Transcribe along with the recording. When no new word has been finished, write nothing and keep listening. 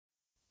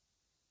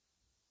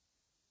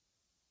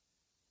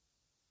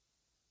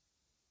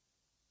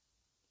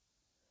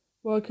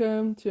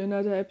Welcome to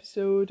another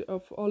episode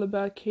of All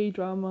About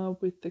K-Drama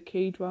with the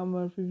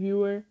K-Drama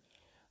Reviewer.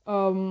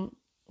 Um,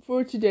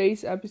 for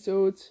today's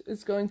episode,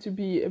 it's going to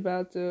be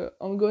about the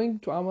ongoing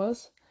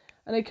dramas,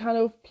 and I kind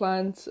of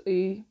planned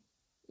a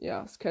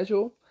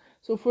schedule.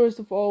 So first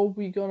of all,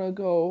 we're gonna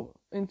go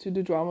into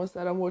the dramas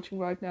that I'm watching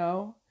right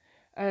now,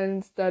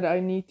 and that I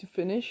need to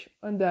finish,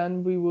 and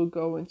then we will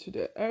go into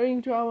the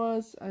airing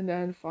dramas, and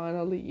then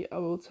finally I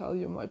will tell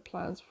you my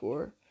plans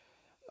for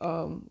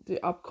the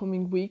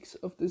upcoming weeks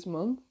of this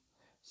month.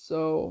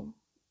 So,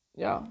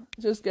 yeah,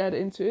 just get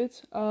into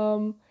it.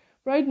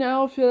 Right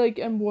now, I feel like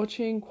I'm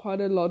watching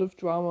quite a lot of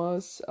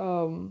dramas.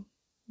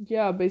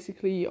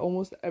 Basically,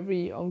 almost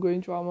every ongoing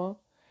drama.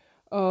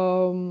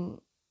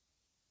 Um,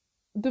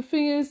 the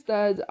thing is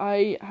that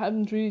I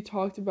haven't really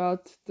talked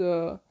about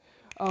the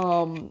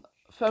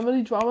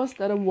family dramas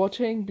that I'm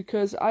watching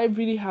because I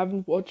really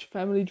haven't watched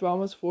family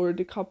dramas for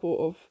the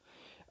couple of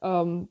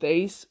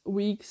days,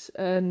 weeks,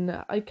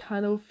 and I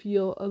kind of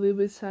feel a little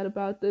bit sad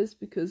about this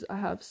because I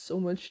have so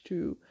much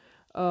to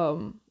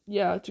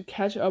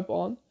catch up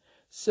on.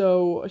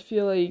 So I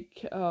feel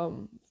like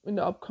in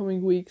the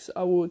upcoming weeks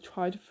I will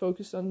try to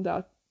focus on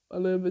that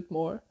a little bit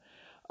more.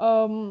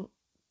 Um,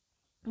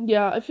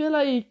 I feel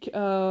like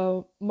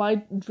my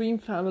dream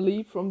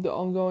family from the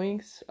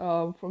ongoing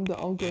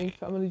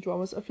family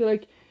dramas. I feel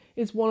like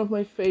it's one of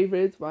my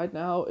favorites right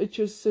now. It's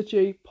just such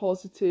a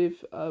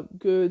positive,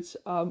 good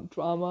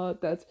drama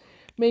that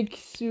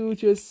makes you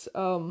just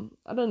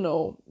I don't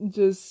know,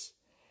 just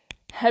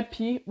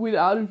happy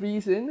without a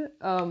reason.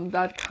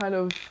 That kind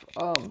of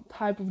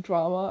type of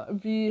drama. I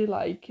really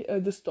like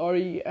the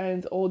story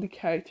and all the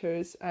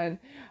characters and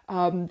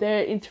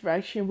their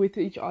interaction with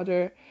each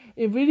other.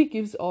 It really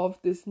gives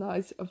off this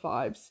nice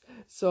vibes.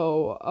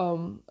 So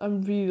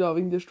I'm really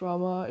loving this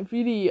drama.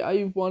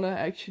 I wanna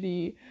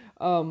actually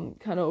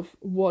kind of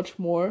watch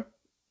more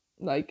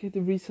like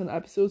the recent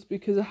episodes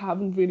because I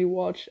haven't really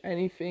watched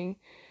anything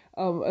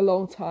a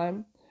long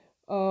time.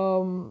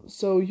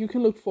 So you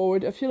can look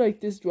forward. I feel like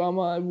this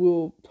drama I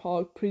will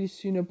talk pretty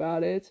soon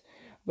about it,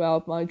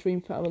 about my dream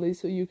family.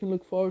 So you can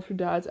look forward to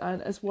that,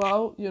 and as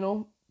well,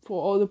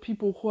 for all the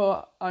people who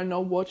are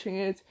not watching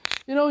it,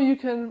 you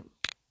can,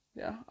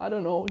 I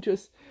don't know,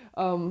 just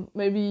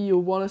maybe you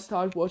want to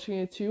start watching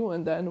it too,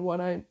 and then when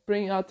I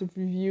bring out the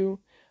review,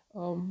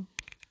 um,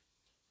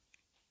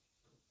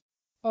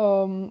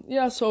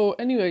 so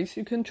anyways,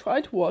 you can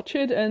try to watch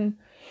it, and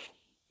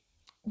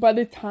by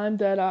the time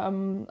that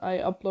I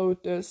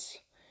upload this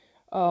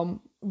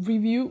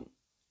review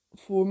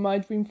for my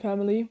dream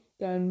family,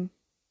 then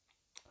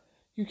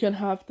you can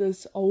have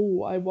this,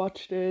 oh, I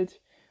watched it,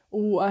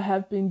 oh, I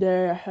have been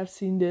there, I have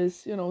seen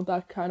this,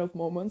 that kind of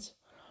moments.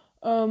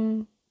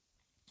 um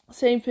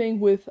Same thing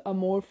with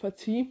Amor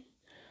Fati.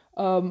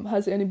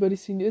 Has anybody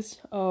seen this?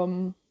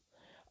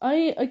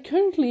 I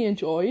currently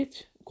enjoy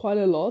it quite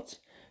a lot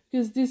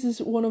because this is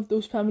one of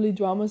those family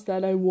dramas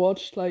that I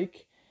watched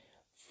like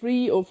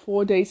 3 or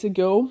 4 days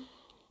ago.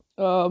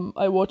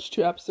 I watched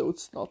 2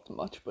 episodes, not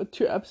much, but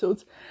 2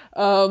 episodes.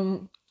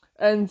 And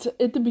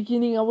at the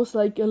beginning, I was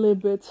like a little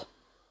bit,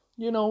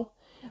 you know,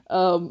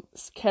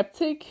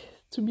 skeptic,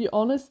 to be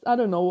honest. I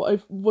don't know. I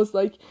was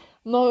like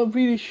not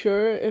really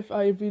sure if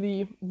I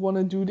really want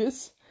to do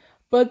this.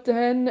 But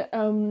then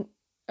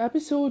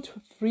episode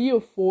 3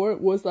 or 4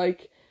 was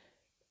like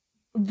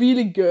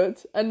really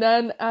good, and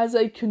then as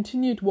I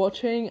continued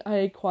watching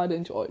I quite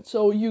enjoyed.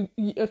 So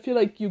I feel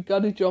like you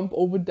gotta jump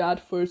over that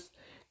first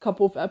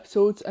couple of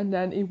episodes and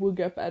then it will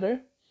get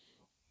better,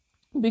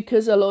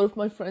 because a lot of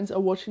my friends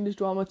are watching this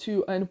drama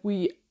too, and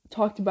we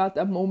talked about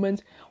that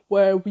moment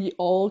where we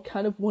all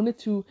kind of wanted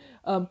to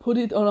put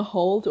it on a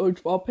hold or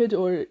drop it,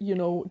 or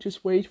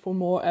just wait for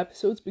more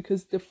episodes,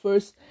 because the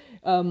first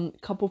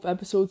couple of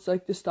episodes,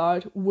 like the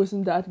start,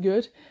 wasn't that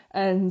good,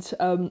 and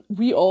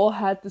we all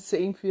had the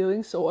same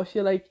feeling. So I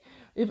feel like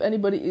if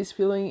anybody is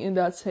feeling in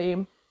that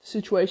same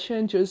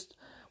situation, just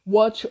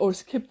watch or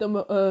skip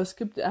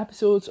the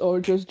episodes, or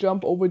just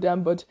jump over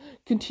them, but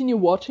continue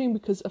watching,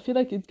 because I feel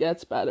like it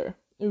gets better.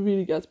 It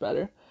really gets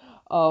better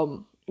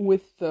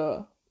with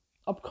the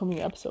upcoming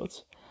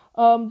episodes.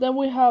 Then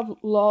we have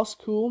Law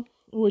School,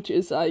 which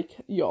is like,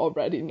 you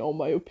already know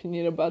my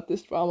opinion about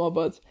this drama,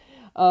 but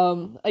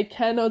I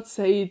cannot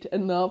say it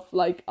enough.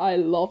 Like, I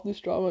love this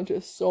drama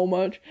just so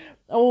much.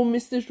 I will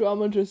miss this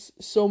drama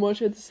just so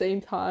much. At the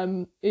same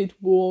time, it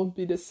won't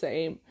be the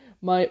same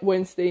my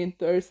Wednesday and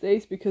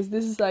Thursdays, because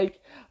this is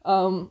like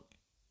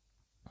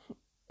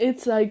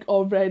it's like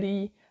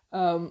already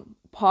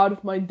part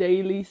of my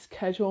daily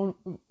schedule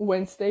on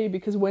Wednesday,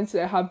 because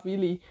Wednesday I have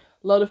really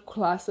a lot of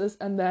classes,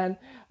 and then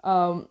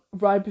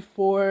right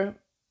before,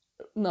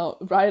 no,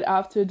 right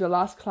after the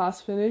last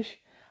class finish,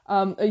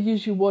 I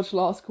usually watch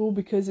Law School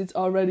because it's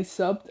already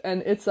subbed,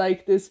 and it's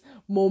like this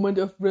moment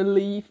of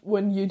relief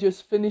when you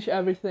just finish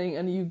everything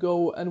and you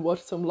go and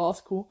watch some Law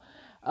School.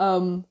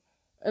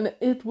 And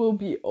it will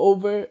be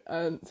over,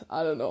 and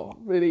I don't know,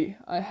 really,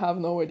 I have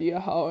no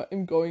idea how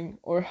I'm going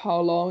or how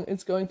long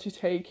it's going to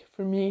take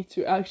for me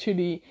to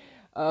actually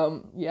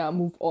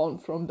move on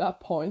from that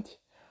point.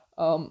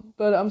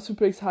 But I'm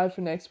super excited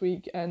for next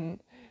week, and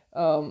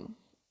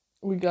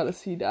we gotta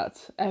see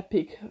that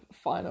epic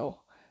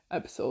final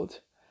episode.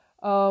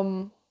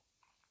 Then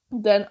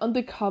on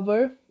the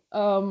cover,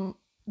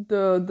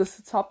 the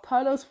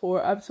subtitles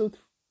for episode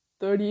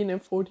 13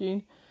 and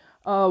 14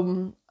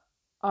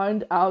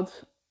 aren't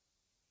out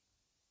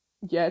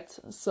yet,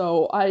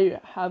 so I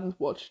haven't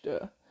watched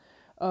the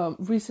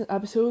recent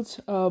episodes,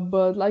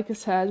 but like I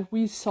said,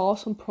 we saw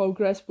some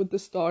progress with the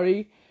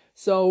story,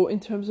 so in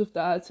terms of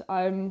that,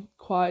 I'm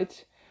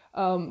quite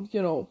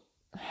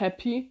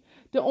happy.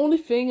 The only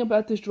thing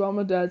about this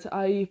drama that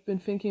I've been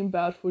thinking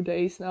about for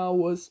days now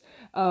was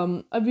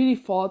I really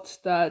thought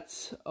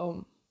that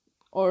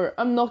or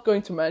I'm not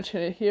going to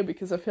mention it here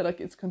because I feel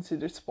like it's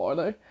considered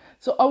spoiler,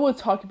 so I will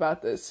talk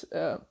about this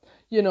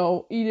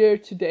either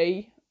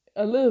today,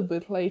 a little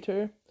bit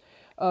later,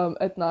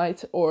 at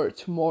night, or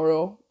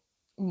tomorrow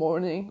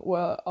morning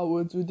where I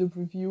will do the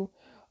review,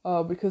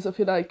 because I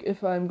feel like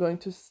if I'm going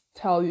to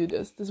tell you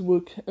this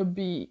will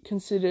be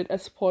considered a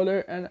spoiler,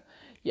 and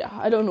yeah,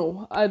 I don't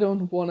know, I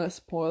don't want to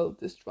spoil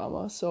this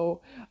drama.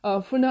 So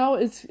for now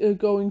it's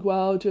going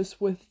well, just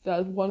with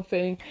that one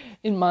thing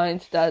in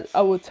mind that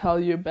I will tell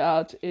you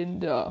about in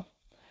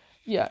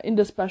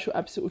the special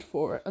episode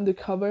for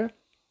Undercover.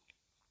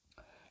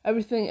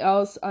 Everything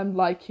else I'm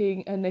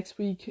liking, and next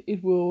week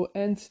it will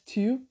end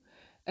too.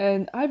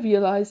 And I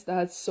realized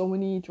that so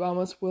many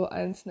dramas will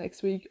end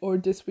next week or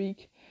this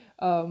week.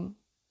 I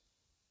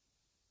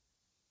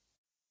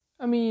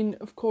mean,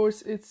 of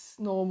course, it's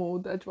normal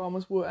that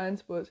dramas will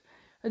end, but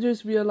I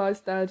just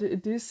realized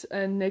that this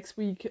and next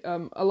week,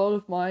 a lot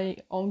of my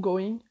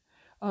ongoing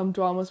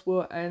dramas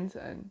will end,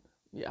 and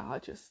yeah, I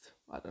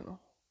don't know.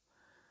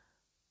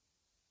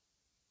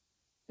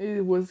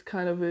 It was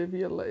kind of a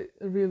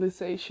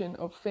realization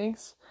of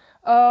things.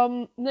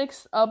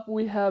 Next up,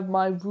 we have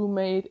My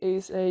Roommate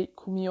is a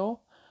Kumio.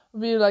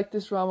 Really like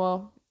this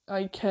drama.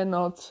 I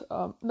cannot,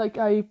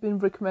 I've been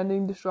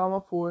recommending this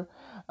drama for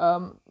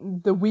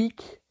the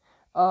week.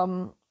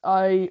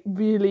 I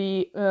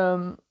really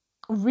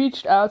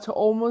reached out to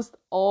almost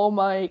all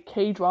my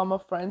K-drama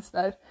friends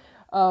that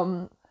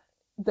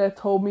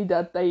told me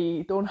that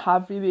they don't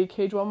have really a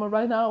K-drama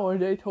right now, or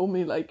they told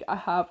me like I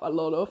have a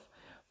lot of,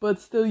 but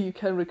still you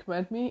can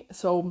recommend me.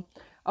 So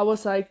I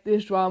was like,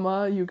 this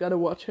drama, you gotta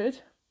watch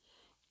it.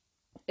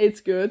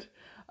 It's good.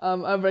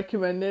 I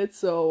recommend it.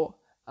 So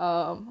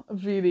I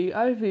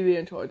really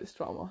enjoyed this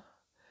drama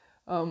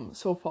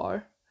so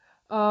far.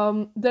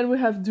 Then we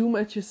have Doom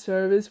at Your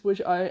Service,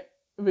 which I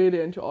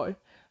really enjoy.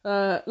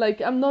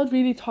 I'm not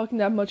really talking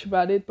that much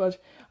about it,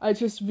 but I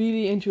just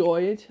really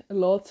enjoy it a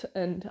lot,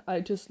 and I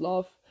just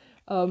love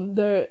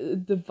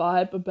the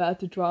vibe about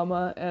the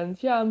drama.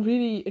 And yeah, I'm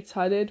really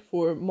excited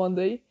for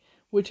Monday,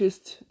 which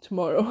is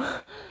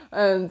tomorrow,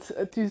 and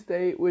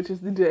Tuesday, which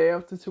is the day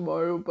after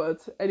tomorrow.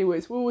 But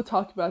anyways, we will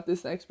talk about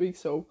this next week,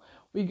 so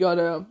we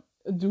gotta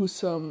do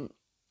some,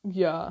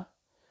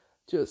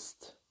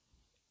 just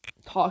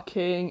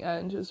talking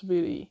and just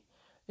really,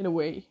 in a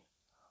way,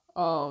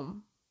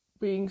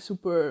 being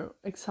super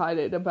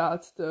excited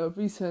about the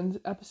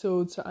recent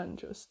episodes and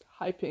just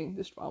hyping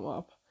this drama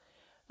up.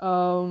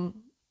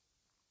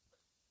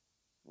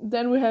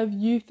 Then we have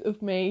Youth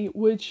of May,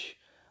 which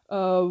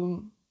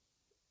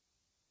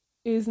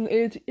isn't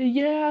it?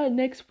 Yeah,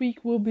 next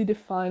week will be the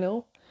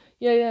final.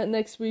 Yeah,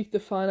 next week the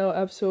final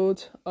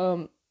episode.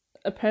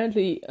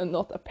 Apparently,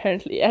 not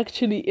apparently,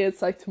 actually,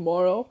 it's like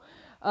tomorrow.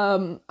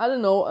 I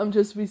don't know, I'm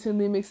just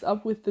recently mixed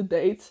up with the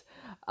dates.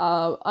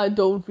 I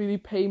don't really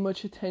pay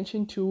much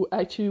attention to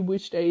actually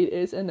which day it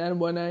is, and then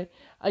when I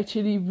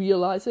actually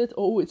realize it,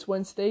 oh, it's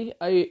Wednesday,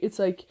 it's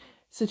like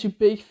such a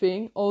big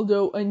thing,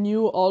 although I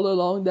knew all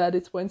along that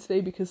it's Wednesday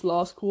because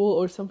Law School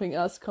or something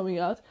else coming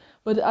out,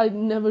 but I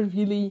never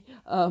really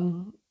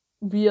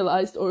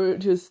realized or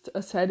just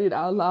said it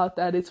out loud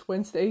that it's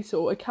Wednesday.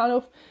 So I kind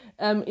of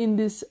am in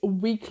this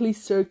weekly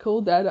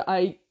circle that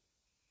I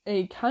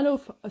kind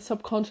of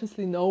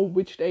subconsciously know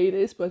which day it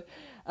is, but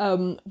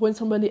when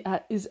somebody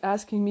is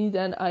asking me,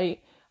 then I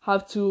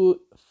have to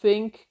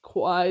think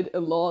quite a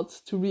lot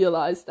to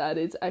realize that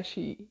it's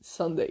actually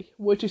Sunday,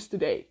 which is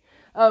today.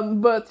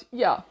 But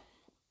yeah,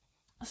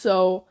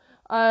 so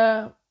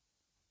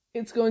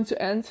it's going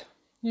to end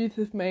Youth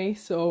of May,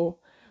 so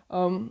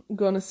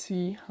gonna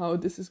see how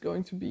this is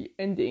going to be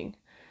ending.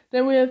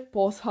 Then we have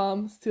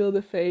Bosham, Still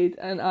the Fate,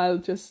 and I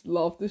just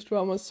love this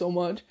drama so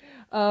much.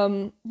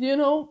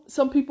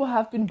 Some people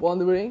have been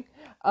wondering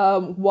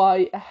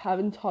why I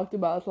haven't talked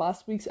about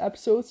last week's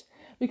episodes,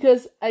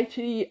 because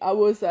actually I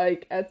was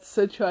like at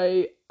such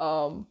a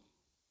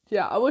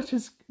I was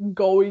just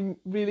going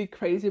really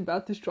crazy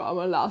about this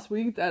drama last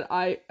week that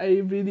I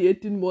really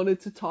didn't want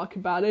to talk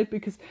about it,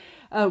 because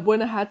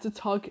when I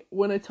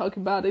talk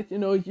about it,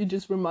 you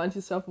just remind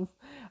yourself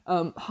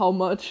of how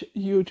much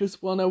you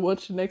just want to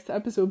watch the next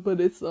episode, but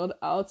it's not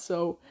out.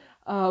 So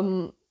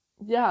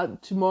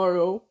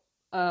tomorrow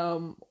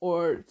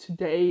or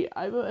today,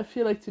 I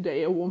feel like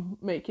today I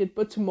won't make it,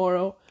 but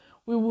tomorrow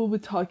we will be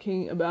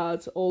talking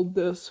about all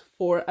those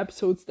 4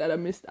 episodes that I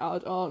missed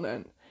out on,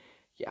 and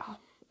yeah.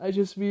 I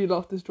just really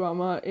love this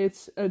drama.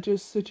 It's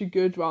just such a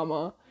good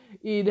drama.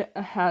 It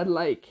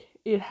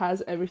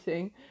has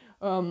everything.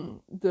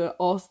 The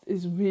Ost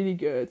is really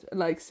good.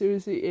 Like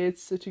seriously,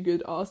 it's such a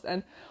good Ost,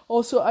 and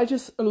also I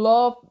just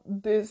love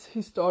this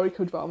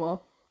historical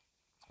drama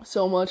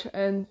so much,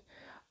 and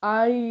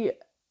I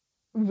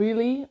I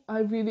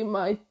really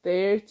might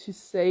dare to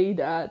say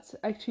that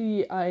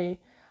actually I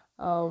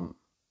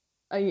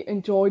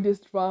enjoy this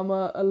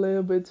drama a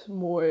little bit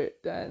more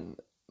than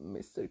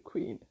Mr.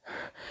 Queen.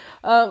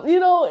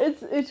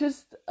 It's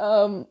just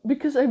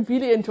because I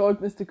really enjoyed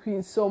Mr.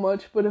 Queen so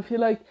much, but I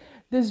feel like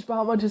this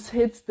drama just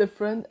hits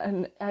different,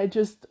 and I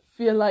just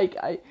feel like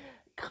a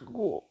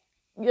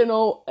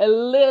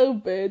little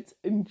bit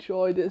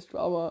enjoy this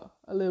drama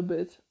a little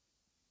bit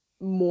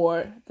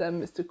more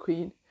than Mr.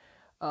 Queen.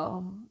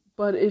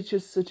 But it's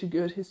just such a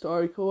good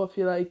historical. I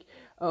feel like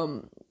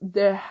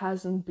there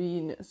hasn't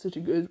been such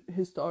a good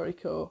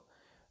historical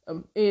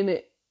in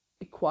it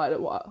quite a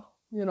while,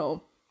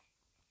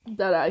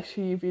 that I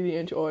actually really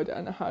enjoyed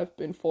and have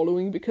been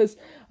following, because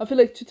I feel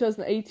like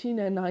 2018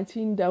 and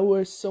 19 there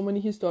were so many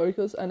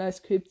historicals and I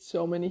skipped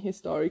so many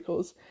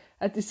historicals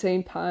at the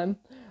same time.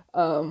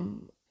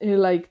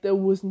 Like there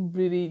wasn't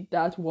really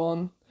that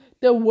one.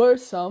 There were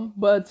some,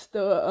 but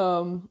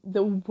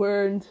there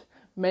weren't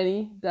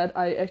many that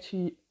I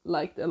actually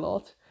liked a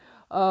lot.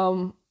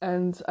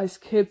 And I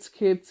skipped,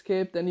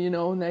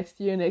 and next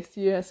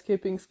year,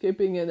 skipping,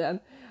 and then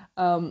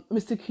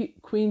Mr.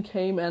 Queen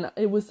came, and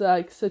it was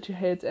like such a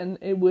hit, and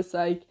it was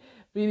like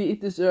really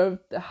it deserved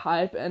the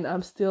hype, and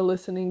I'm still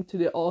listening to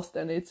the Ost,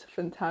 and it's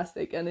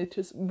fantastic, and it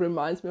just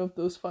reminds me of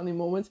those funny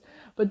moments.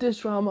 But this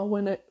drama,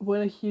 when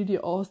I hear the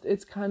Ost,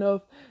 it's kind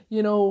of,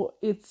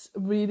 it's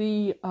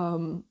really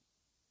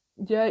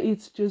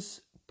it's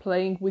just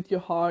playing with your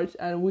heart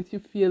and with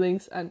your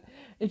feelings, and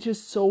it's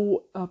just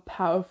so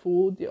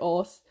powerful, the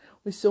Oz,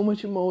 with so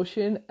much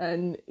emotion,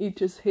 and it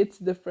just hits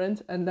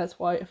different, and that's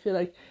why I feel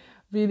like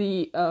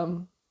really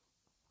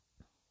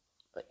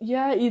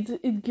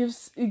it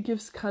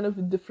gives kind of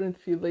a different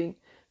feeling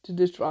to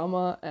this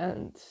drama,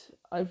 and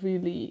I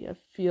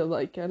feel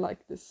like I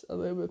like this a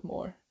little bit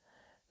more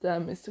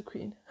than Mr.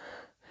 Queen.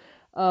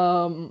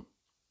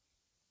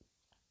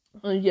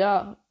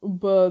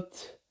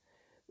 But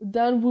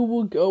then we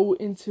will go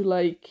into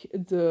like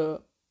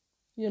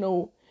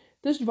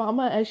this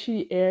drama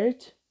actually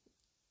aired,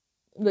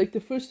 like the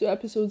first 2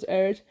 episodes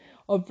aired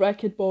of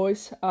Bracket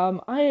Boys.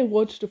 I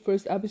watched the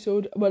first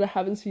episode, but I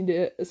haven't seen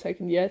the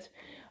second yet.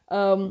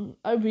 I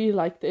really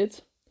liked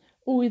it.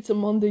 Oh, it's a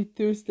Monday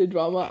Tuesday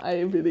drama.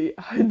 I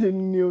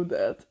didn't know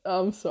that.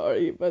 I'm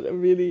sorry, but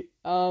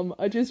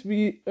I just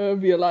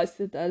realized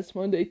it that it's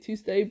Monday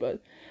Tuesday,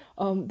 but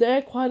there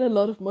are quite a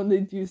lot of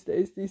Monday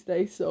Tuesdays these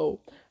days,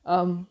 so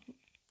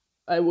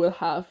I will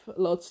have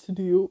lots to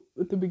do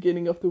at the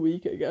beginning of the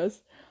week, I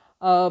guess.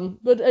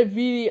 But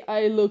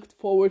I looked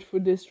forward for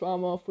this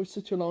drama for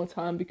such a long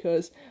time,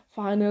 because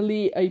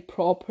finally a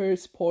proper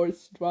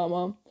sports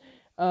drama,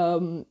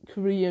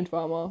 Korean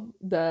drama,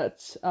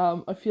 that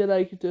I feel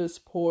like the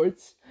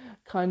sports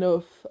kind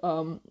of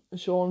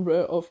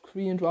genre of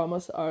Korean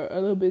dramas are a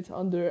little bit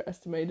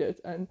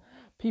underestimated, and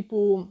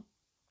people,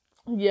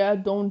 I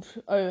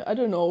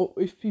don't know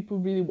if people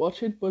really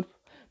watch it, but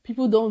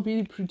people don't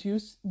really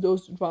produce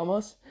those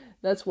dramas.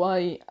 That's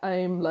why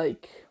I'm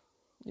like,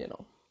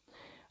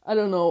 I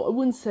don't know, I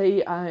wouldn't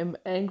say I'm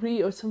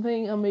angry or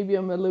something, or maybe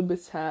I'm a little bit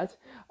sad.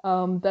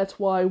 That's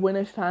why when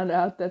I found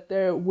out that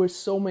there were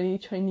so many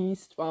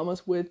Chinese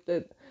dramas with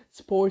the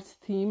sports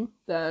team,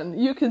 then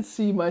you can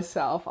see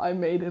myself. I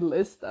made a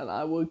list, and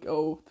I will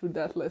go through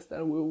that list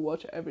and we'll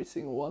watch every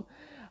single one.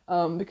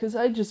 Because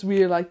I just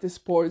really like the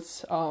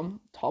sports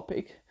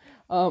topic.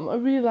 I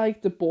really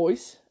like the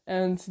boys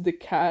and the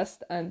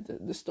cast and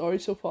the story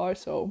so far.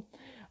 So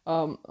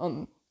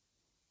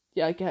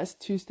I guess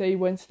Tuesday,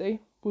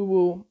 Wednesday, we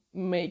will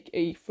make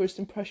a first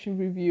impression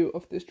review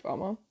of this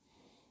drama.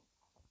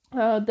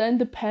 Then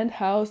the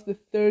Penthouse, the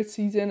 3rd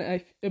season,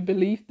 I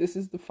believe this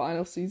is the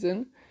final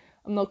season,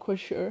 I'm not quite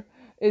sure,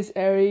 is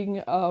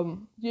airing.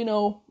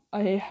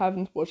 I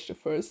haven't watched the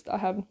first, I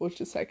haven't watched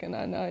the second,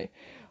 and I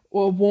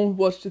won't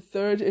watch the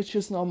third. It's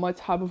just not my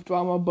type of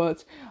drama,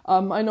 but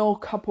I know a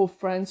couple of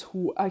friends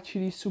who are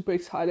actually super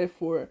excited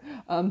for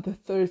the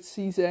 3rd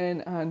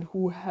season, and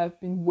who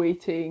have been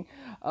waiting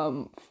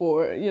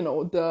for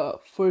the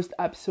first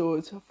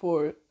episode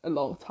for a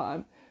long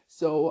time.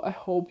 So I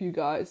hope you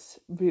guys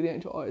really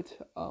enjoyed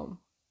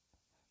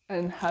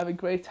and have a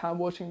great time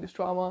watching this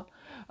drama.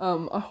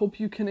 I hope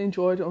you can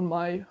enjoy it on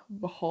my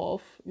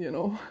behalf.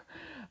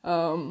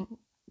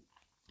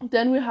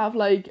 Then we have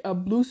like a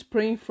Blue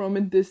Spring from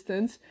a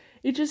Distance.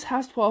 It just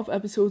has 12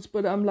 episodes,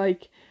 but I'm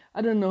like,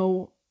 I don't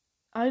know.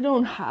 I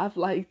don't have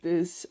like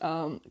this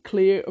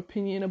clear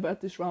opinion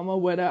about this drama,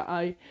 whether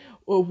I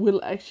will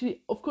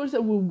actually, of course I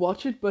will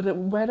watch it, but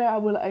whether I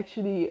will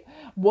actually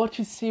watch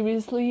it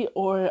seriously,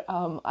 or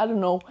I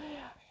don't know.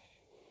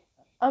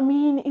 I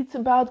mean, it's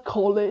about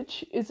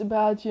college. It's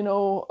about,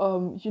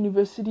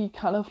 university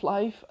kind of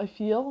life, I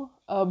feel.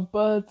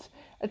 But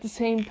at the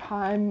same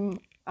time,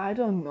 I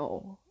don't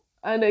know.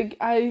 And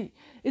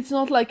it's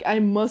not like I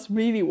must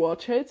really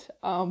watch it,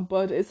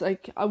 but it's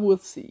like I will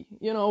see,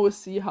 we'll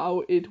see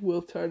how it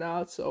will turn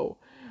out. So,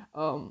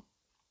 um,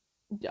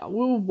 yeah,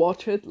 we'll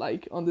watch it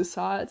like on the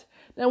side.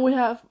 Then we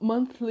have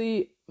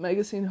monthly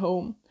magazine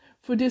home.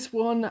 For this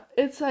one,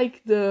 it's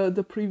like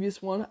the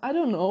previous one. I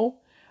don't know.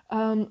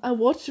 I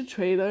watched the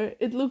trailer.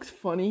 It looks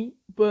funny,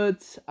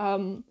 but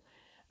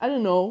I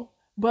don't know.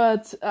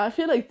 But I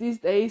feel like these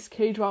days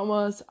K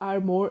dramas are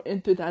more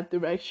into that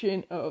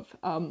direction of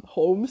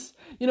homes.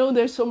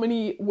 There's so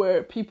many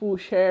where people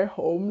share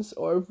homes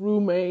or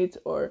roommate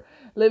or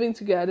living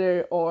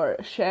together or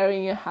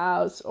sharing a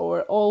house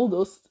or all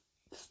those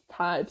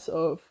types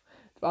of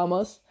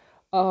dramas.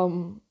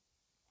 Um,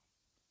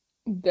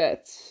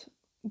 that's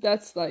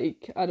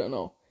like, I don't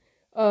know.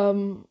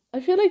 I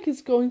feel like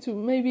it's going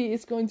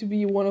to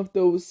be one of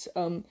those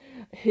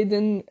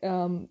hidden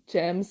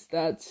gems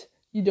that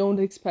you don't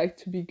expect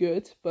to be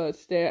good, but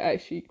they're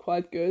actually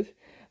quite good.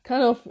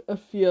 Kind of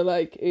feel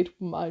like it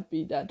might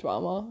be that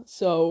drama.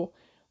 So,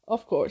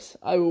 of course,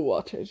 I will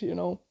watch it.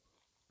 And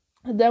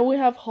then we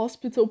have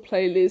Hospital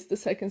Playlist, the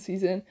second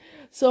season.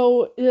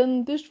 So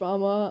in this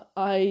drama,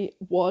 I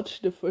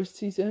watched the first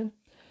season,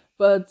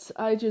 but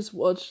I just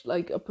watched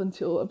like up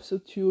until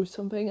episode 2 or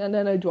something, and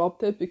then I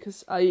dropped it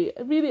because I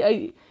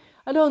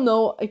don't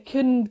know, I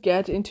couldn't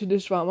get into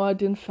this drama. I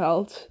didn't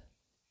felt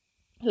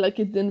like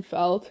it didn't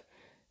felt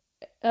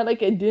and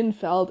like I didn't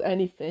felt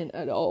anything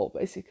at all,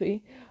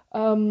 basically.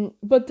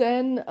 But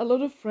then a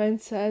lot of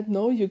friends said,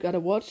 no, you gotta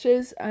watch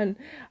this, and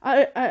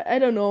I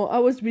don't know, I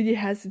was really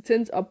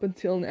hesitant up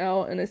until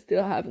now, and I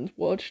still haven't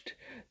watched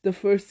the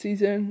first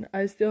season.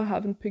 I still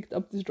haven't picked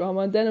up this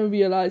drama. And then I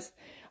realized,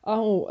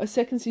 oh, a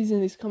second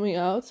season is coming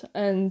out,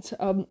 and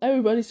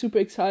everybody's super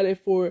excited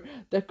for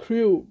the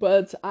crew,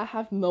 but I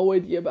have no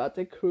idea about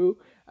the crew,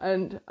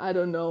 and I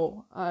don't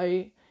know.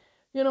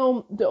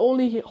 The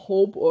only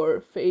hope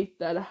or faith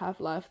that I have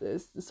left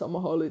is the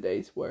summer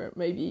holidays, where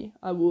maybe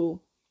I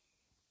will,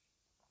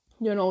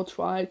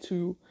 try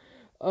to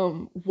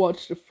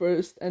watch the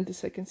first and the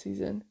second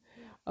season.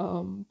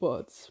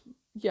 But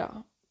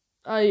yeah,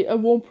 I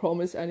won't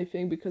promise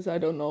anything because I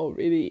don't know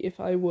really if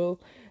I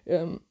will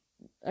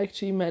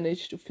actually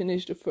manage to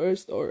finish the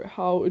first or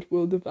how it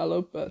will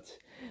develop. But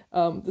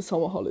the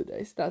summer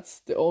holidays, that's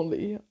the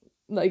only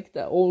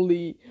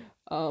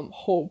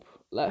hope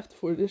left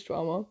for this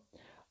drama.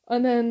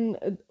 And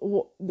then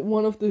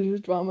one of the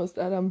dramas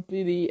that I'm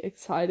really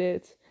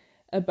excited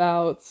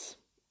about,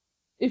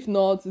 if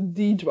not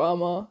the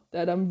drama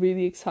that I'm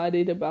really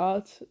excited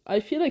about, I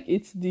feel like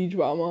it's the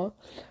drama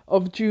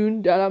of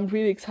June that I'm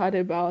really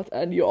excited about,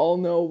 and you all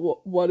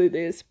know what it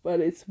is, but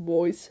it's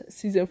Voice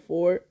season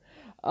 4.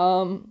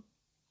 Um,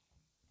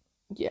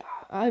 yeah,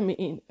 I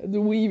mean,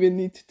 do we even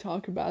need to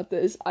talk about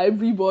this? I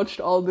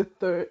rewatched all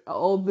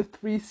the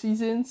 3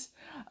 seasons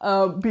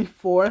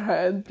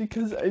beforehand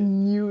because I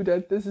knew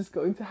that this is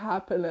going to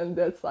happen, and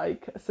that's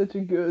like such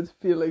a good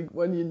feeling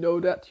when you know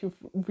that you've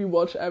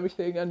rewatched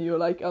everything and you're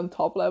like on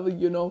top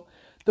level,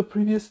 the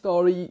previous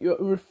story, you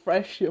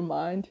refresh your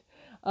mind.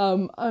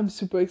 I'm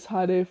super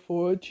excited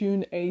for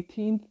June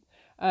 18th.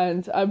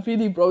 And I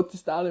really wrote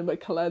this down in my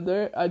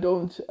calendar. I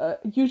don't,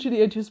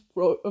 usually I just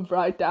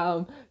write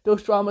down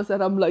those dramas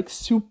that I'm like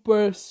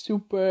super,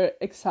 super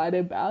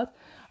excited about.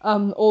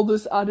 All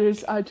those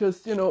others, I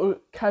just,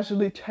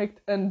 casually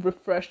checked and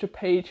refreshed the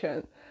page,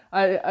 and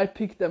I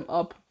picked them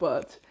up.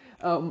 But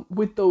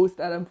with those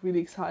that I'm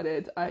really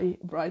excited, I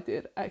write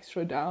it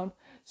extra down.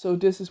 So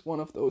this is one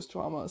of those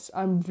dramas.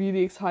 I'm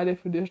really excited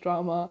for this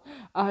drama.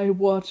 I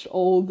watched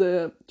all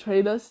the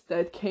trailers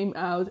that came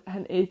out,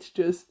 and it's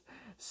just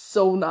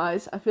so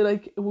nice. I feel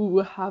like we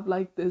will have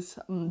like this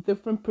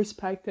different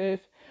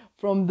perspective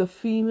from the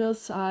female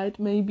side,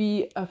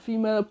 maybe a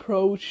female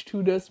approach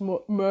to this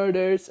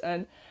murders,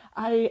 and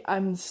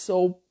I'm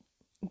so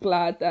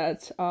glad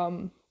that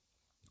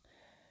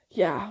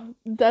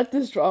that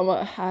this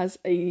drama has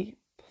a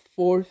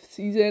fourth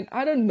season.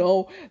 I don't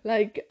know,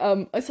 like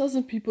I saw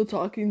some people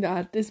talking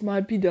that this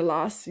might be the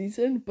last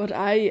season, but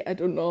I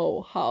don't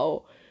know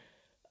how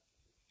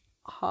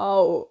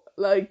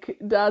like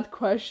that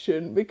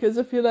question, because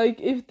I feel like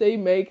if they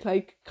make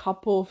like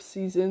couple of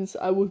seasons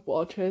I would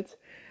watch it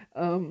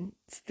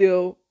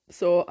still.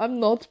 So I'm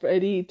not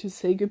ready to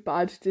say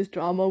goodbye to this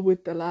drama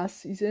with the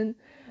last season.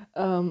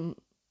 um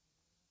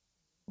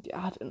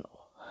I don't know,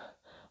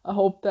 I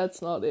hope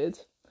that's not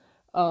it.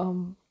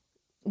 um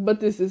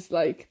but this is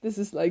like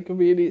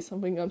really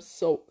something I'm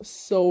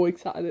so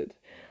excited,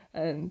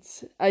 and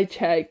I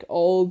check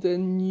all the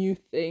new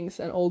things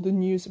and all the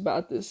news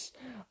about this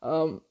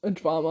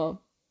drama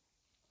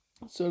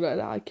so that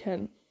I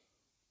can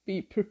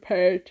be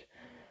prepared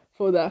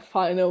for that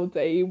final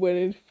day when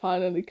it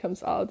finally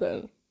comes out.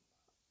 And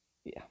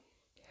yeah,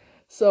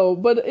 so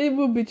but it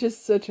will be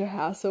just such a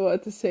hassle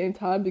at the same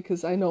time,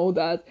 because I know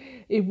that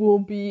it will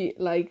be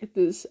like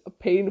this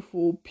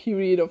painful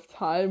period of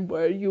time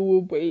where you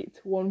will wait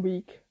 1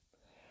 week,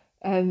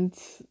 and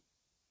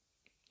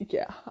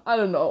yeah, I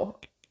don't know,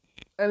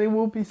 and it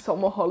will be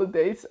summer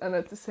holidays, and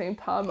at the same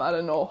time I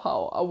don't know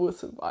how I will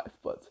survive.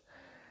 But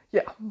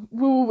yeah,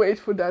 we will wait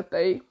for that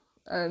day,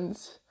 and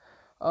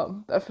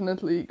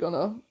definitely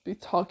gonna be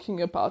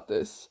talking about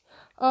this.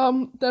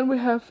 Then we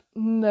have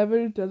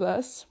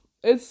Nevertheless.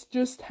 It's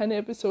just 10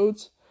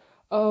 episodes.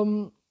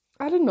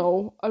 I don't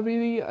know.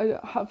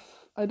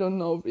 I don't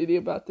know really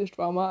about this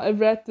drama. I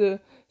read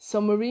the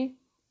summary,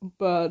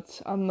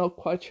 but I'm not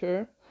quite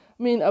sure.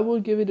 I mean, I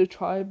will give it a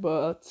try,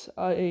 but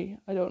I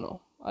don't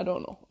know. I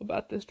don't know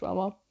about this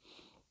drama.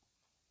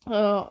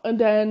 And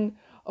then,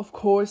 of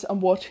course,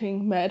 I'm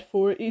watching Mad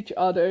for Each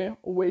Other,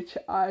 which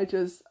I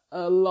just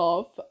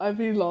love. I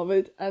really love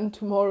it. And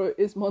tomorrow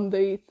is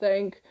Monday.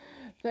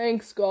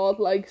 Thanks God.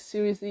 Like,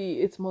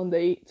 seriously, it's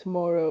Monday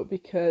tomorrow,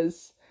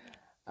 because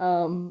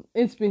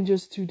it's been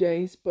just 2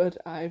 days, but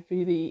I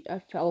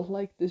felt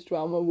like this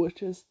drama was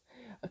just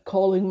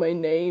calling my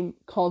name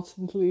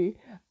constantly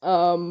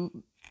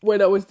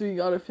when I was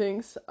doing other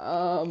things.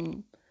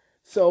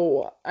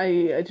 So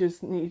I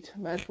just need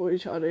Mad for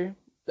Each Other,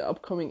 the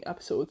upcoming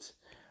episodes.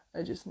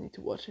 I just need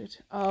to watch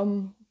it.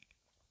 And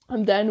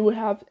then we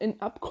have an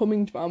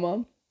upcoming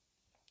drama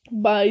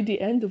by the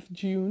end of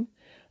June.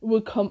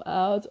 Will come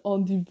out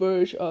on the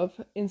verge of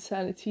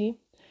Insanity,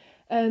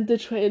 and the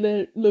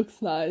trailer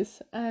looks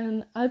nice,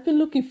 and I've been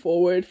looking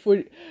forward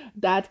for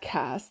that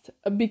cast,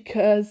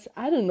 because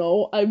I don't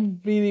know, I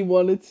really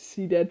wanted to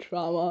see that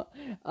drama,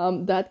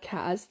 that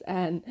cast,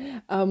 and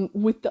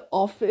with the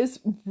Office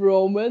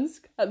romance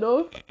kind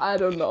of. I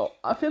don't know,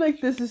 I feel like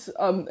this is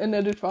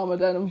another drama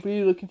that I'm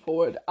really looking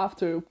forward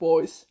after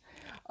Boys,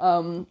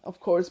 of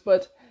course,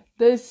 but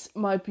this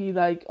might be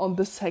like on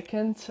the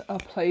second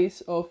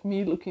place of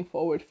me looking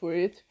forward for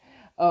it.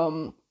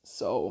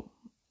 So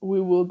we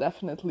will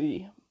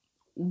definitely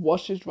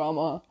watch this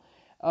drama,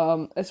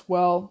 as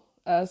well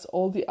as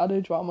all the other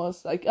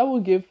dramas. Like, I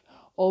will give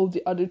all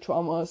the other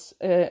dramas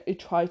a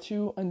try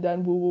to, and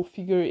then we will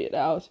figure it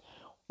out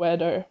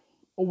whether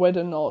or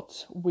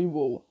not we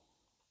will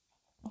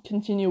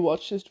continue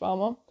watch this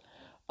drama.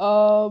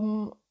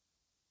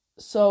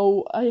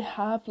 So I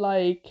have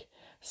like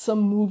some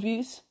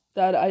movies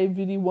that I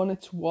really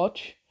wanted to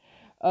watch,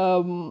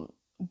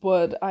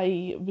 but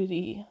I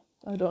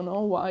don't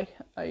know why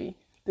I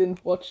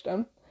didn't watch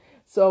them.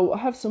 So I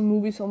have some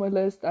movies on my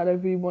list that I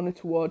really wanted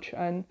to watch,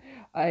 and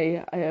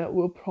I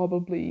will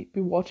probably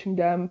be watching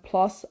them.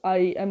 Plus,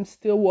 I am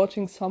still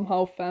watching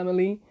Somehow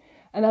Family,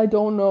 and I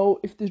don't know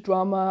if the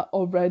drama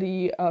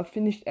already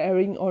finished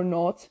airing or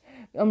not.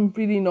 I'm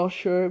really not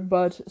sure,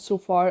 but so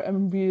far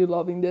I'm really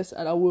loving this,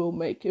 and I will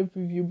make a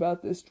review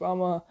about this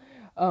drama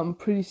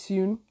pretty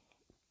soon.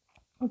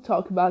 I'll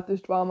talk about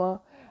this drama.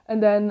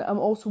 And then I'm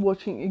also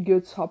watching A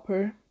Good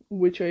Supper,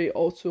 which I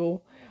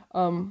also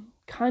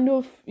kind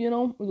of,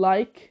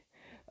 like.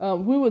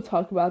 We will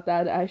talk about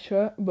that,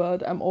 Aisha,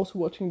 but I'm also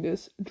watching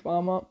this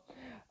drama.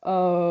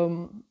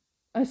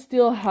 I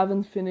still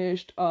haven't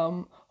finished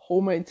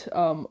Homemade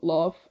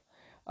Love,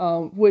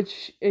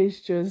 which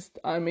is just,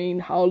 I mean,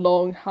 how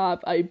long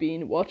have I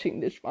been watching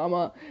this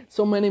drama?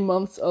 So many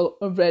months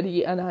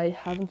already, and I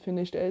haven't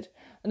finished it.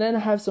 And then I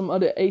have some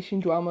other Asian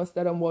dramas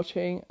that I'm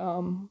watching,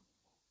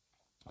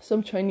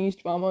 some Chinese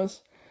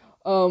dramas.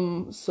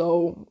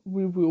 So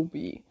we will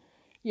be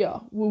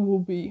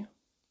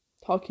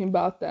talking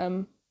about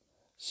them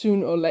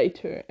soon or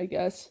later, I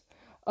guess.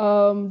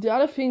 The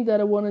other thing that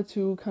I wanted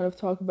to kind of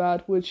talk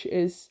about, which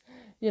is,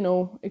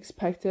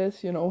 expected,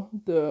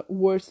 the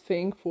worst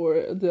thing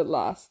for the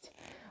last.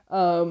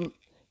 I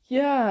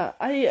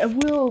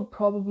will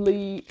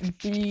probably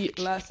be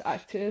less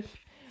active.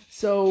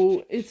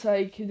 So it's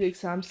like the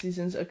exam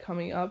seasons are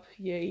coming up,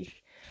 yay.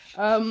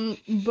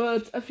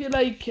 But I feel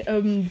like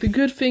the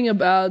good thing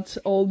about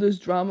all these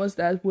dramas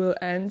that will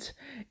end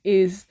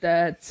is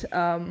that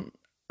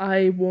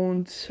I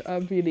won't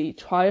really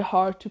try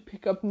hard to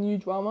pick up new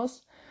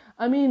dramas.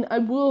 I mean, I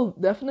will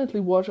definitely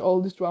watch all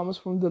these dramas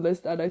from the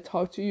list that I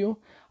talked to you.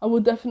 I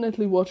will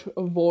definitely watch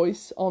A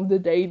Voice on the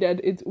day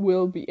that it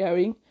will be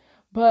airing.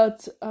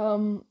 But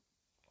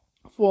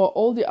for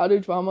all the other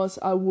dramas,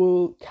 I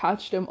will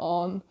catch them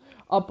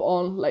up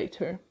on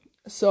later.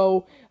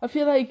 So I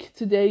feel like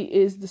today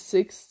is the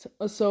 6th,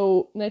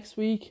 so next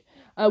week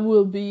I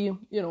will be,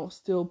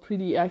 still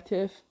pretty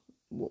active.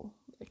 Well,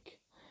 like,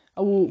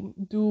 I will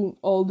do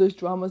all these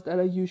dramas that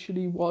I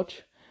usually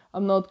watch.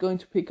 I'm not going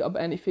to pick up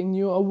anything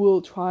new. I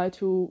will try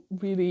to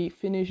really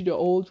finish the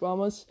old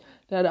dramas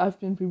that I've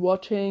been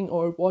rewatching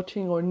or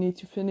watching or need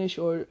to finish,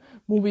 or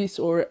movies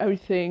or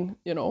everything,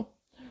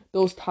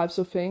 those types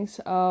of things.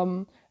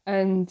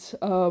 And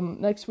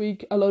next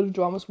week a lot of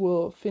dramas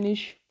will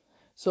finish,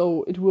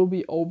 so it will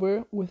be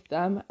over with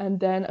them.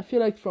 And then I feel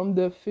like from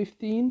the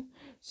 15th,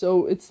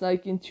 so it's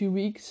like in 2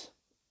 weeks,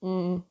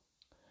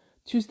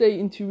 Tuesday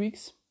in 2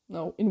 weeks,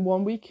 no, in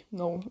 1 week,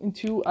 no, in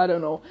 2, I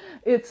don't know.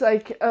 It's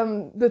like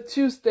the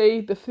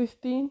Tuesday, the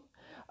 15th,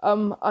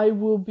 I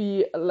will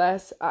be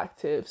less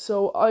active.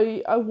 So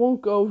I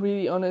won't go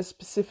really on a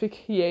specific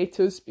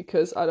hiatus,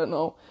 because I don't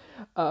know.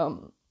 I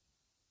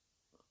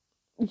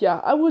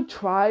would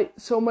try.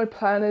 So my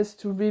plan is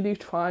to really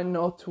try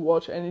not to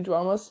watch any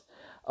dramas.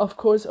 Of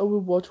course, I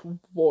will watch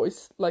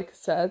Voice. Like I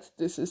said,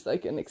 this is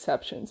like an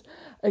exception.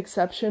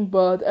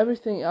 But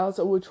everything else,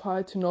 I will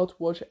try to not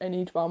watch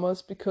any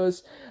dramas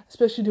because,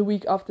 especially the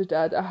week after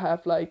that, I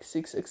have like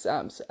 6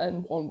 exams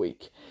and 1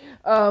 week,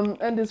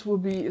 and this will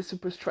be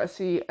super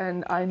stressy,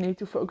 and I need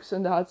to focus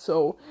on that.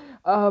 So,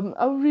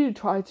 I will really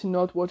try to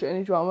not watch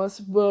any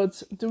dramas.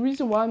 But the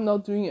reason why I'm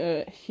not doing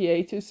a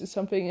hiatus or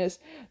something is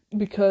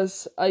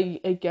because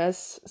I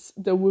guess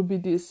there will be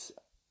this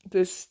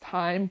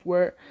time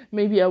where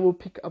maybe I will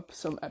pick up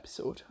some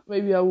episode.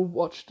 Maybe I will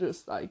watch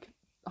just like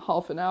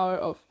half an hour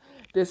of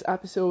this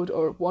episode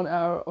or 1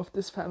 hour of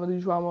this family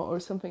drama or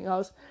something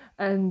else,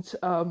 and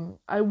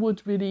I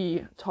would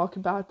really talk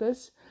about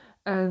this,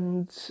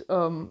 and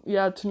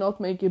to not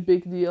make a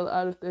big deal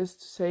out of this,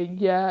 to say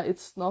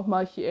it's not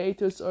my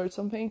hiatus or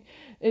something.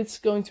 It's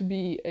going to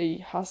be a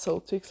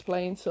hassle to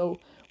explain, so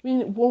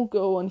we won't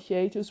go on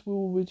hiatus. We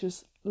will be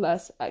just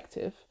less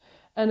active,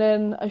 and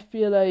then I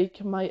feel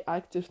like my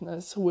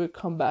activeness will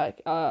come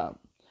back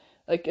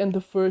like in the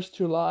 1st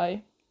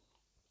July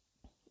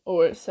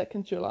or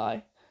 2nd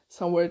July,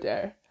 somewhere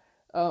there.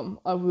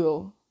 I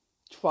will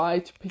try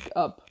to pick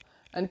up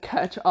and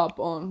catch up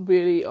on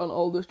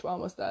all those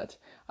dramas that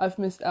I've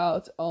missed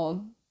out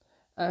on,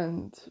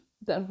 and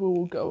then we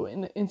will go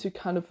into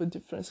kind of a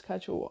different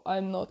schedule.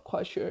 I'm not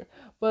quite sure,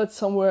 but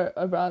somewhere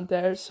around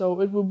there.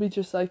 So it will be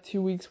just like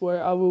 2 weeks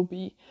where I will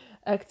be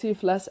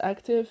less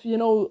active.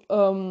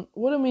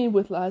 What I mean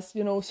with less,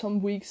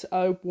 some weeks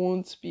I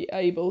won't be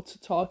able to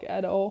talk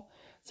at all.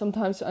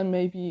 Sometimes I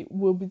maybe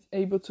will be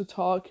able to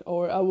talk,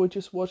 or I will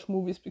just watch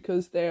movies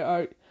because they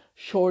are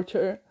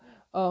shorter.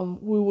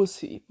 We will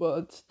see,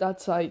 but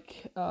that's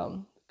like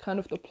kind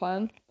of the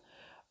plan.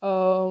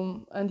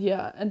 And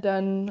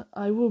then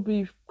I will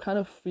be kind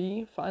of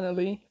free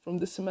finally from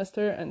this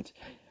semester, and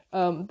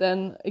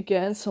then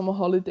again summer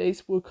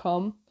holidays will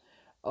come,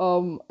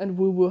 and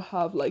we will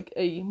have like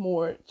a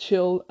more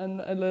chill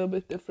and a little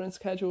bit different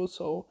schedule.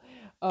 So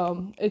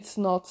it's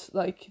not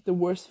like the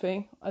worst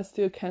thing. I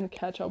still can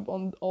catch up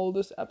on all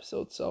those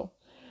episodes, so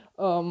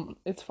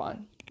it's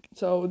fine.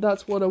 So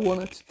that's what I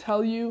wanted to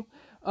tell you,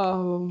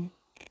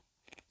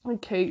 in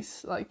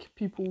case like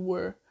people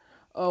were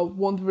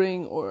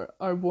wondering or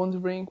are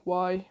wondering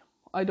why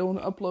I don't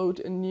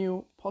upload a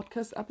new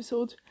podcast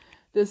episode.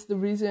 That's the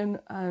reason,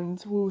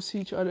 and we will see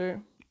each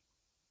other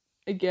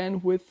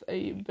again with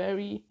a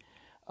very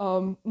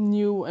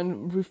new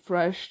and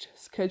refreshed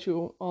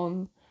schedule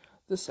on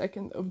the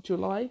 2nd of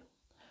July.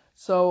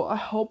 So I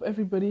hope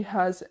everybody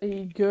has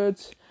a good,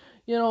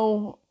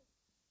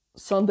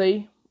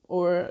 Sunday,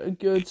 or a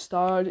good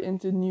start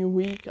into the new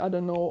week. I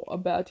don't know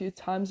about your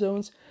time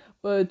zones,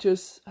 but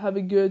just have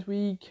a good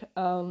week.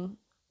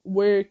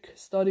 Work,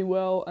 study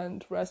well,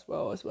 and rest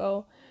well as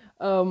well.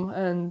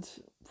 And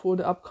for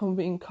the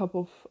upcoming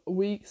couple of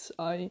weeks,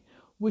 I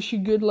wish you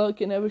good luck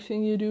in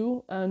everything you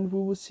do, and we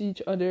will see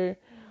each other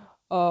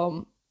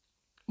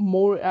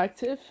more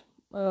active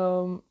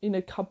in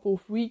a couple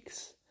of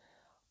weeks.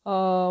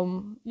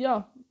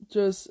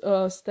 Just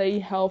stay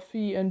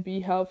healthy and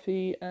be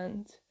healthy,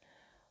 and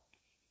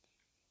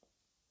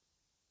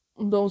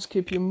don't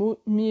skip your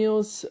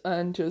meals,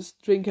 and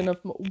just drink enough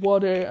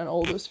water and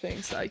all those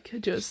things. Like,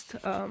 just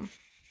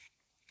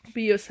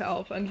be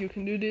yourself, and you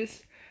can do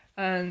this.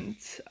 And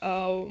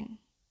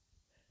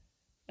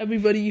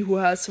everybody who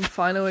has some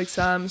final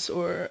exams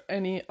or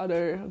any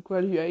other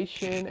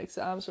graduation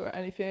exams or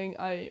anything,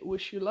 I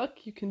wish you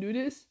luck. You can do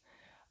this.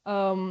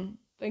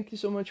 Thank you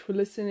so much for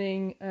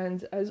listening,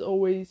 and as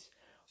always,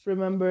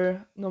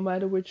 remember, no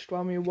matter which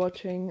drama you're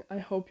watching, I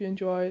hope you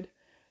enjoyed.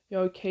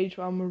 Your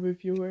Kdrama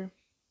Reviewer.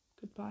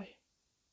 Goodbye.